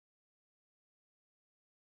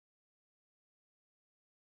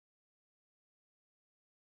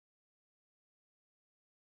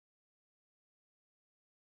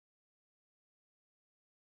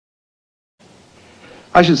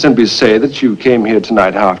I should simply say that you came here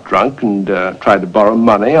tonight half drunk and tried to borrow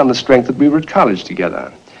money on the strength that we were at college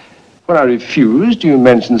together. When I refused, you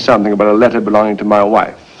mentioned something about a letter belonging to my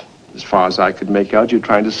wife. As far as I could make out, you're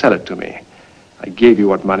trying to sell it to me. I gave you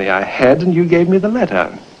what money I had, and you gave me the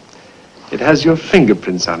letter. It has your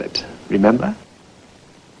fingerprints on it, remember?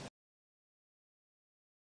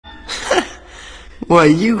 Why,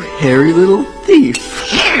 you hairy little thief.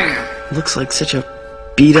 Looks like such a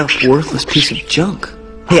beat-up, worthless piece of junk.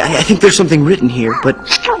 Hey, I think there's something written here, but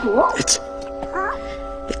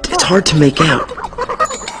it's hard to make out.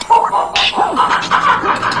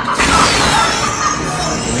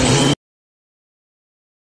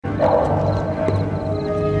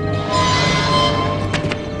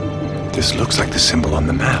 This looks like the symbol on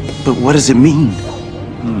the map. But what does it mean?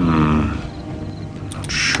 Not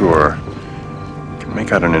sure. I can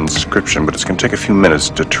make out an inscription, but it's going to take a few minutes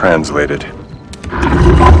to translate it.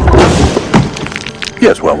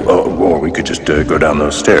 Yes, well, or we could just go down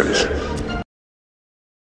those stairs.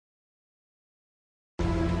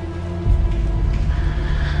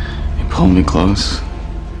 You pulled me close.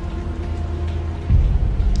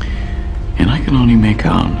 And I can only make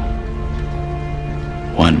out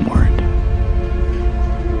one word.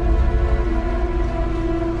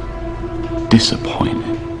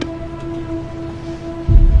 Disappointed.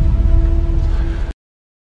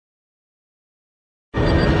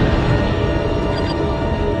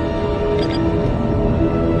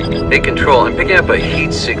 Hey, Control, I'm picking up a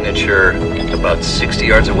heat signature about 60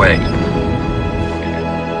 yards away.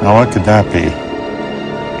 Now, what could that be?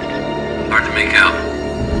 Hard to make out.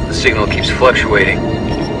 The signal keeps fluctuating.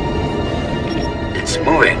 It's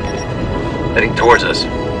moving. Heading towards us.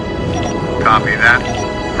 Copy that.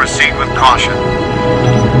 Proceed with caution.